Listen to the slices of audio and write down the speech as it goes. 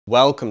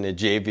Welcome to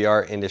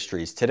JVR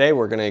Industries. Today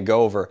we're going to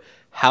go over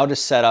how to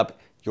set up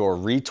your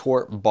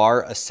retort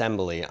bar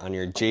assembly on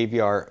your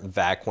JVR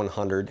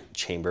Vac100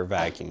 chamber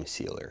vacuum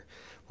sealer.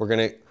 We're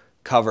going to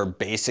cover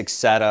basic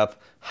setup,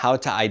 how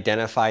to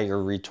identify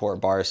your retort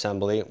bar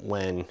assembly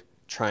when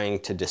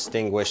trying to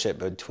distinguish it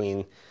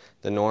between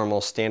the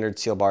normal standard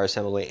seal bar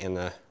assembly and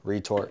the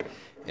retort,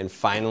 and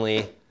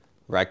finally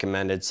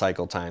recommended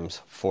cycle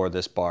times for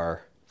this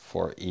bar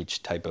for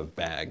each type of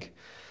bag.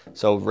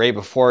 So right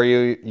before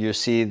you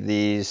see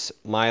these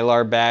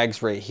Mylar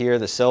bags right here,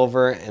 the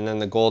silver, and then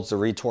the gold's the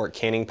retort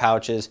canning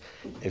pouches.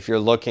 If you're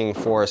looking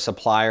for a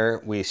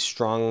supplier, we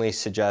strongly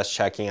suggest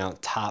checking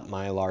out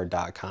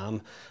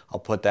topmylar.com. I'll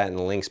put that in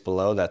the links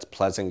below. That's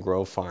Pleasant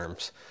Grove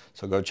Farms.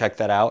 So go check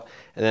that out.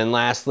 And then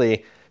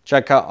lastly,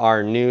 check out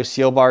our new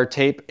seal bar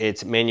tape.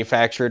 It's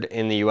manufactured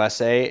in the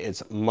USA.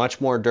 It's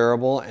much more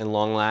durable and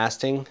long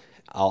lasting.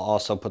 I'll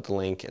also put the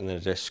link in the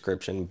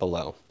description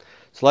below.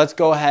 So let's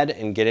go ahead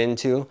and get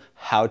into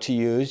how to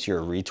use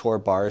your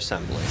retort bar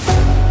assembly.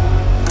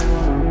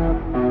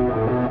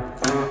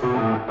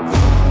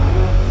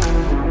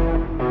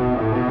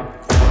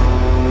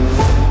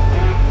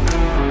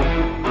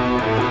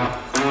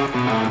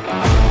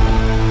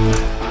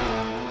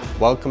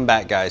 Welcome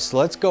back, guys. So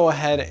let's go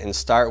ahead and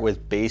start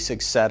with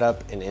basic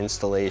setup and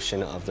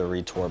installation of the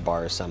retort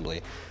bar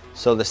assembly.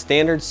 So the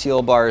standard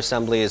seal bar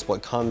assembly is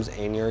what comes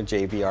in your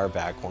JVR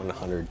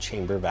Vac100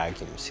 chamber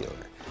vacuum sealer.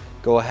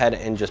 Go ahead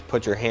and just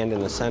put your hand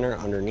in the center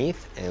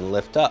underneath and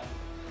lift up,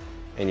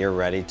 and you're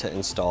ready to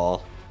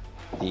install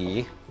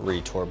the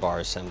retort bar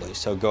assembly.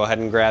 So go ahead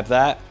and grab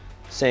that.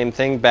 Same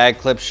thing, bag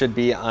clips should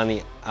be on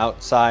the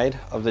outside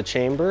of the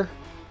chamber,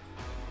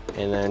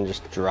 and then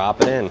just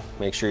drop it in.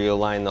 Make sure you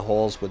align the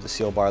holes with the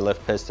seal bar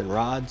lift piston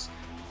rods,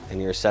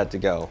 and you're set to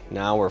go.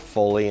 Now we're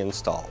fully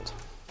installed.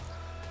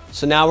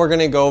 So now we're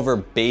gonna go over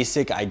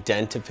basic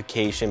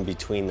identification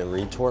between the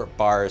retort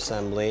bar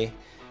assembly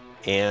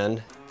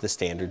and the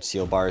standard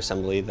seal bar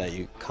assembly that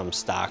you come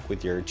stock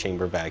with your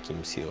chamber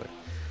vacuum sealer.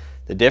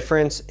 The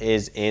difference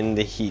is in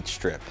the heat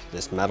strip,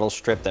 this metal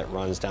strip that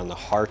runs down the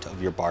heart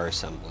of your bar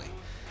assembly.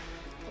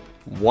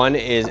 One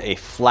is a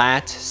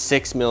flat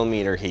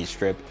 6mm heat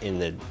strip in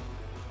the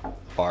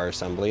bar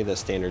assembly, the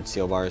standard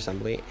seal bar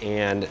assembly,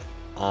 and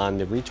on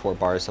the retort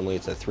bar assembly,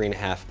 it's a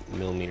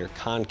 3.5mm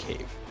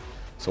concave.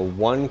 So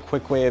one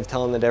quick way of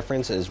telling the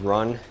difference is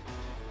run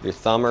your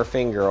thumb or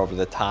finger over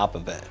the top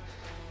of it.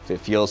 If it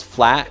feels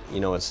flat, you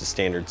know it's the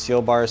standard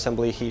seal bar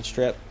assembly heat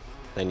strip,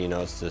 then you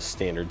know it's the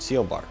standard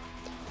seal bar.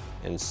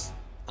 And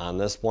on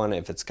this one,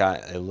 if it's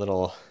got a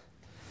little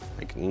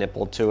like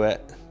nipple to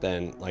it,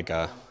 then like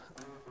a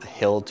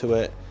hill to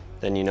it,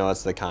 then you know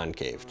it's the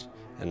concave,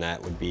 and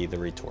that would be the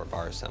retort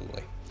bar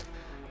assembly.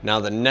 Now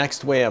the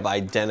next way of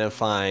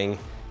identifying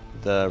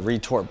the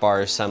retort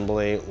bar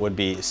assembly would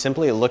be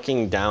simply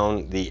looking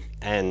down the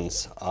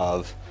ends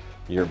of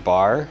your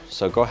bar.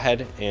 So go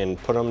ahead and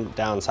put them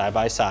down side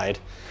by side,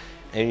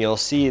 and you'll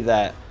see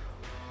that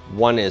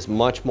one is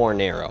much more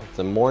narrow.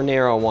 The more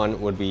narrow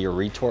one would be your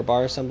retort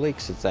bar assembly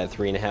because it's that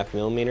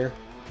 3.5mm.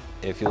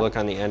 If you look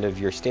on the end of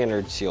your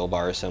standard seal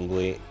bar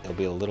assembly, it'll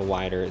be a little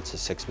wider, it's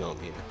a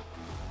 6mm.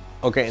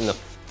 Okay, and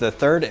the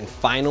third and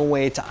final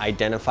way to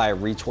identify a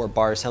retort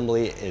bar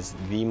assembly is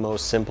the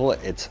most simple.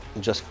 It's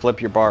just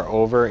flip your bar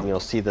over and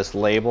you'll see this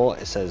label.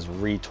 It says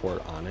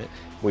retort on it.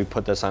 We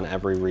put this on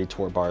every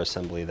retort bar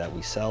assembly that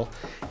we sell.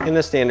 And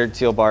the standard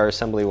seal bar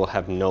assembly will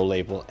have no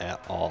label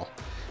at all.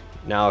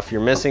 Now, if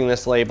you're missing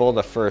this label,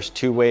 the first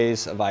two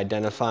ways of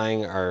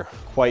identifying are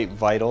quite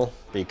vital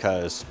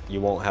because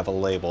you won't have a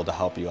label to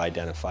help you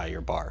identify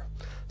your bar.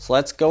 So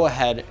let's go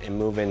ahead and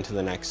move into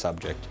the next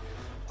subject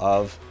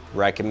of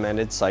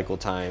recommended cycle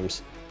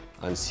times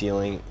on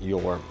sealing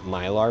your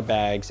Mylar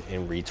bags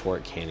and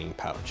retort canning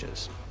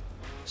pouches.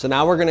 So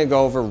now we're gonna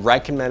go over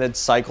recommended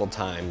cycle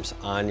times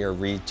on your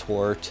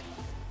retort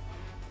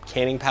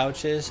canning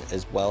pouches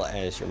as well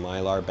as your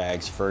Mylar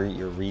bags for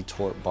your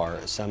retort bar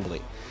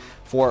assembly.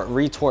 For a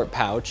retort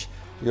pouch,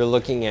 you're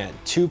looking at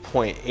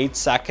 2.8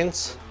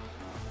 seconds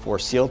for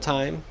seal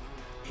time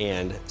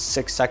and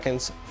 6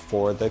 seconds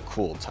for the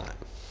cool time.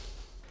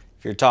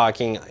 If you're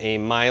talking a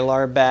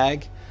Mylar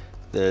bag,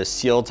 the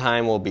seal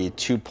time will be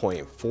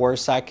 2.4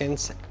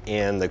 seconds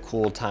and the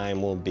cool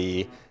time will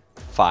be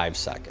 5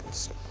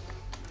 seconds.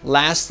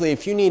 Lastly,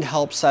 if you need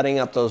help setting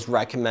up those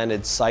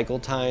recommended cycle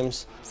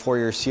times for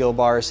your seal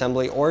bar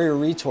assembly or your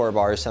retort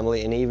bar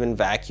assembly and even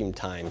vacuum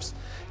times,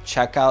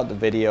 check out the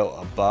video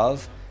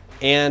above,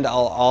 and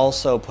I'll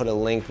also put a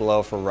link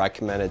below for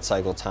recommended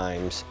cycle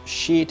times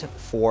sheet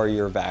for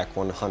your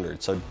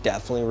Vac100. So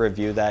definitely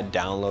review that,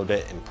 download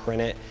it and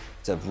print it.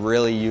 It's a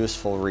really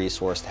useful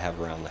resource to have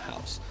around the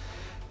house.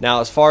 Now,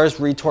 as far as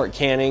retort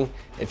canning,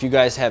 if you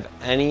guys have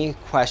any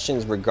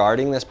questions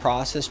regarding this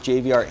process,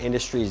 JVR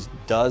Industries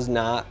does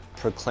not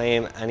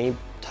proclaim any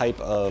type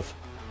of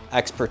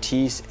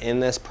expertise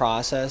in this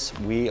process.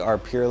 We are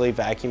purely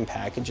vacuum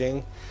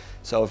packaging.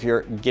 So if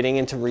you're getting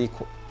into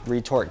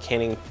retort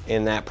canning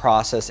in that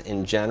process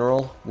in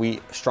general, we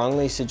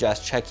strongly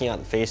suggest checking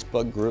out the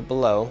Facebook group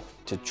below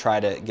to try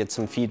to get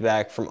some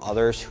feedback from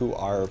others who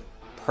are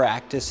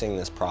practicing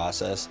this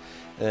process.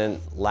 And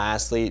then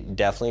lastly,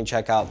 definitely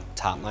check out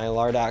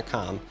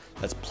topmylar.com.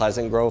 That's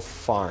Pleasant Grove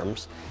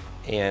Farms.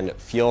 And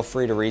feel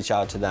free to reach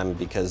out to them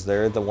because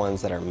they're the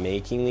ones that are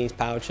making these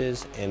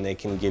pouches and they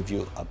can give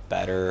you a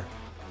better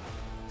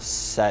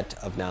set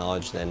of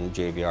knowledge than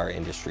JVR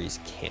Industries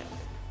can.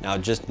 Now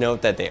just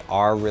note that they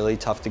are really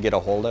tough to get a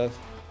hold of,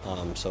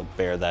 so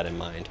bear that in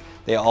mind.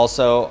 They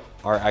also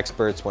are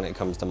experts when it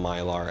comes to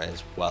Mylar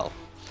as well.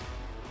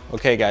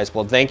 Okay guys,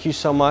 well thank you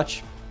so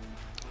much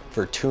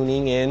for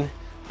tuning in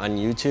on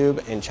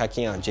YouTube and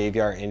checking out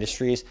JVR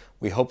Industries.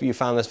 We hope you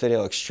found this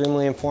video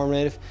extremely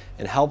informative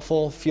and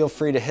helpful. Feel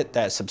free to hit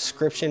that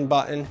subscription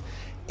button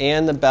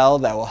and the bell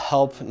that will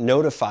help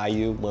notify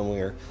you when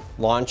we're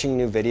launching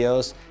new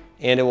videos.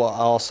 And it will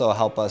also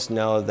help us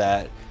know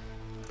that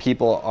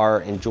people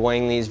are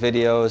enjoying these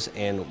videos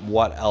and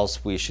what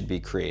else we should be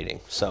creating.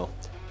 So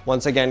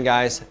once again,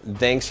 guys,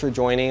 thanks for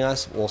joining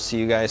us. We'll see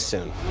you guys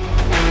soon.